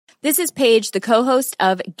This is Paige, the co-host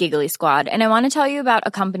of Giggly Squad, and I want to tell you about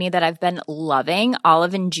a company that I've been loving,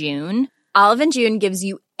 Olive & June. Olive & June gives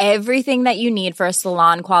you everything that you need for a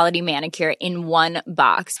salon-quality manicure in one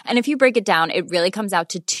box. And if you break it down, it really comes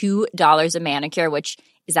out to $2 a manicure, which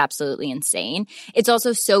is absolutely insane. It's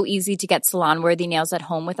also so easy to get salon-worthy nails at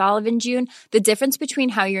home with Olive & June. The difference between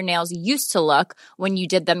how your nails used to look when you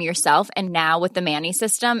did them yourself and now with the Mani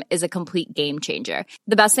system is a complete game changer.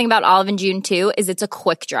 The best thing about Olive & June, too, is it's a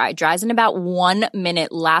quick dry. Dries in about 1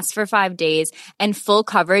 minute, lasts for 5 days, and full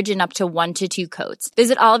coverage in up to 1 to 2 coats.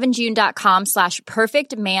 Visit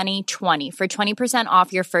oliveandjune.com/perfectmani20 for 20%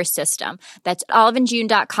 off your first system. That's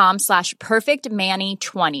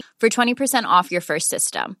oliveandjune.com/perfectmani20 for 20% off your first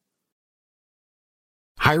system.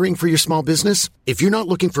 Hiring for your small business? If you're not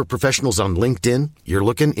looking for professionals on LinkedIn, you're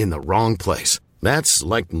looking in the wrong place. That's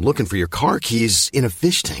like looking for your car keys in a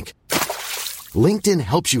fish tank. LinkedIn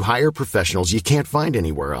helps you hire professionals you can't find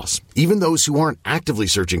anywhere else, even those who aren't actively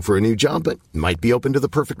searching for a new job but might be open to the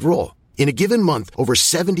perfect role. In a given month, over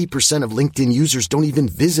 70% of LinkedIn users don't even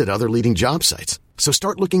visit other leading job sites. So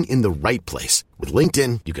start looking in the right place. With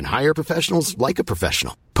LinkedIn, you can hire professionals like a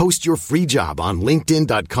professional. Post your free job on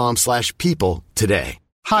linkedin.com/people today.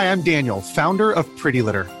 Hi, I'm Daniel, founder of Pretty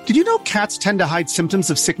Litter. Did you know cats tend to hide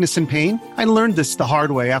symptoms of sickness and pain? I learned this the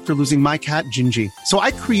hard way after losing my cat, Gingy. So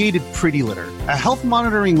I created Pretty Litter, a health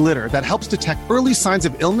monitoring litter that helps detect early signs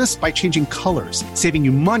of illness by changing colors, saving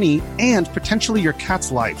you money and potentially your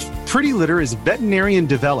cat's life. Pretty Litter is veterinarian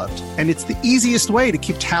developed, and it's the easiest way to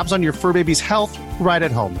keep tabs on your fur baby's health right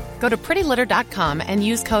at home. Go to prettylitter.com and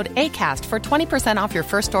use code ACAST for 20% off your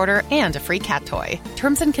first order and a free cat toy.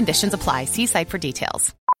 Terms and conditions apply. See site for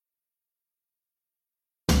details.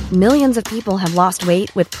 Millions of people have lost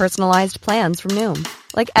weight with personalized plans from Noom.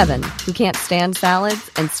 Like Evan, who can't stand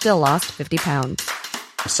salads and still lost 50 pounds.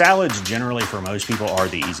 Salads generally for most people are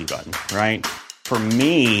the easy button, right? For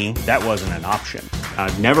me, that wasn't an option.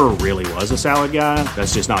 I never really was a salad guy.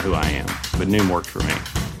 That's just not who I am. But Noom worked for me.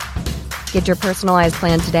 Get your personalized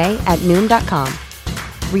plan today at Noom.com.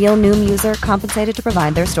 Real Noom user compensated to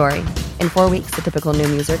provide their story. In 4 weeks, the typical Noom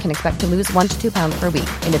user can expect to lose 1 to 2 pounds per week.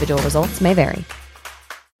 Individual results may vary.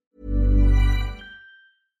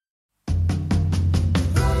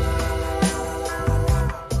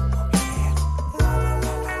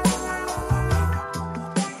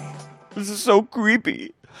 This is so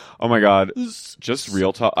creepy. Oh my god. Just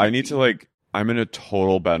real talk. I need to I'm in a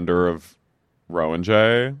total bender of Rowan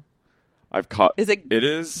J. I've caught it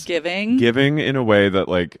is giving in a way that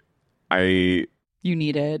you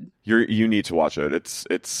needed. You need to watch it. It's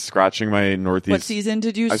scratching my Northeast. What season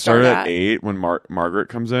did you start? I started at 8 when Margaret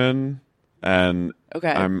comes in, and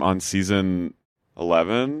I'm on season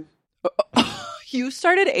 11. You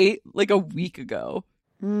started 8 a week ago.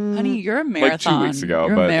 Honey, you're a marathon. 2 weeks ago.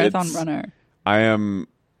 You're but a marathon runner. I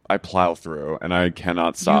plow through, and I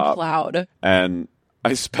cannot stop. You plowed. And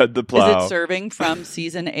I sped the plow. Is it serving from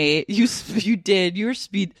season 8? You did. You were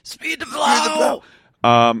speed to plow.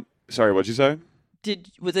 Sorry, what'd you say?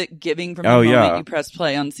 Was it giving from the moment you pressed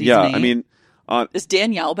play on season 8? Yeah, I mean... is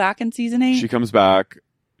Danielle back in season 8? She comes back.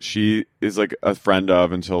 She is a friend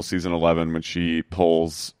of until season 11 when she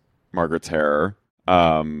pulls Margaret's hair.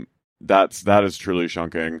 That is truly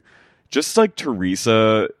shunking. Just like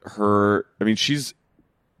Teresa,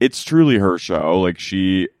 it's truly her show.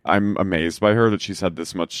 I'm amazed by her that she's had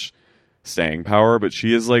this much staying power, but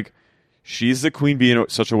she's the queen bee in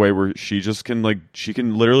such a way where she just can she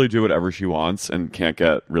can literally do whatever she wants and can't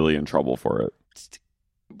get really in trouble for it.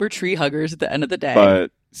 We're tree huggers at the end of the day. But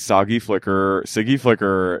Siggy Flicker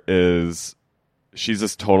she's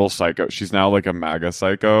this total psycho. She's now a MAGA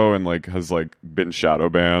psycho and has been shadow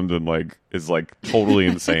banned and is totally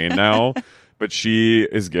insane now. But she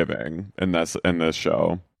is giving in this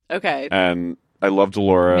show. Okay. And I love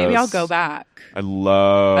Dolores. Maybe I'll go back. I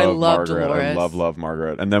love Margaret. Dolores. I love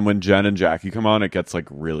Margaret. And then when Jen and Jackie come on, it gets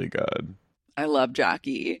really good. I love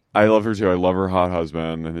Jackie. I love her too. I love her hot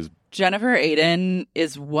husband and his. Jennifer Aiden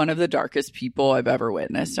is one of the darkest people I've ever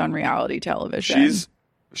witnessed on reality television.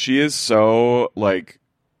 She is so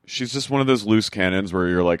she's just one of those loose cannons where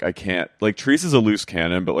you're I can't Teresa's a loose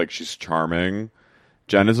cannon, but she's charming.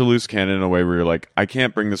 Jen is a loose cannon in a way where you're I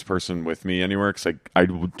can't bring this person with me anywhere because I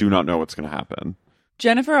do not know what's going to happen.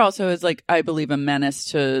 Jennifer also is I believe a menace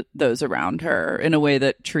to those around her in a way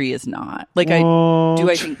that Tree is not. I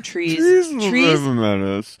think Tree's a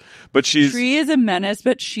menace, but Tree is a menace,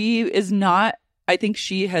 but she is not. I think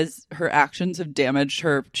her actions have damaged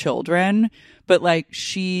her children, but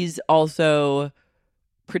she's also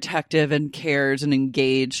protective and cares and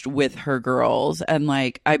engaged with her girls, and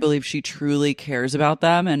I believe she truly cares about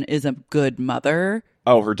them and is a good mother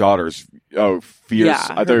Oh, her daughters. Oh, fierce. Yeah,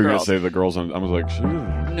 I thought you were going to girls. say the girls. I was like, she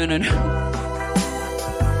No.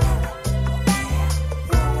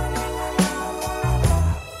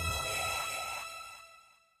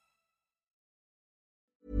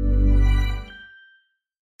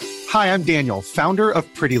 Hi, I'm Daniel, founder of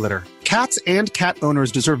Pretty Litter. Cats and cat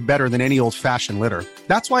owners deserve better than any old-fashioned litter.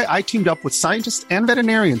 That's why I teamed up with scientists and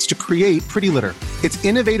veterinarians to create Pretty Litter. Its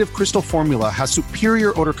innovative crystal formula has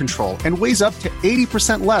superior odor control and weighs up to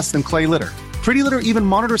 80% less than clay litter. Pretty Litter even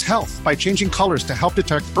monitors health by changing colors to help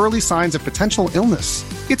detect early signs of potential illness.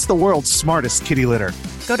 It's the world's smartest kitty litter.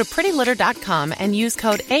 Go to prettylitter.com and use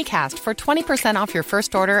code ACAST for 20% off your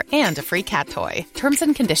first order and a free cat toy. Terms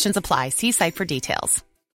and conditions apply. See site for details.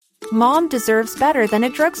 Mom deserves better than a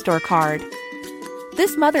drugstore card.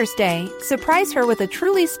 This Mother's Day, surprise her with a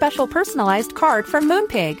truly special personalized card from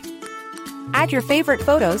Moonpig. Add your favorite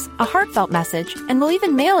photos, a heartfelt message, and we'll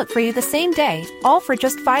even mail it for you the same day, all for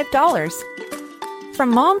just $5. From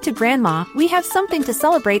mom to grandma, we have something to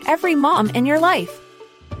celebrate every mom in your life.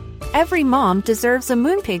 Every mom deserves a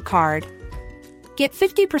Moonpig card. Get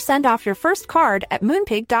 50% off your first card at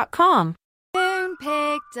Moonpig.com.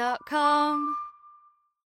 Moonpig.com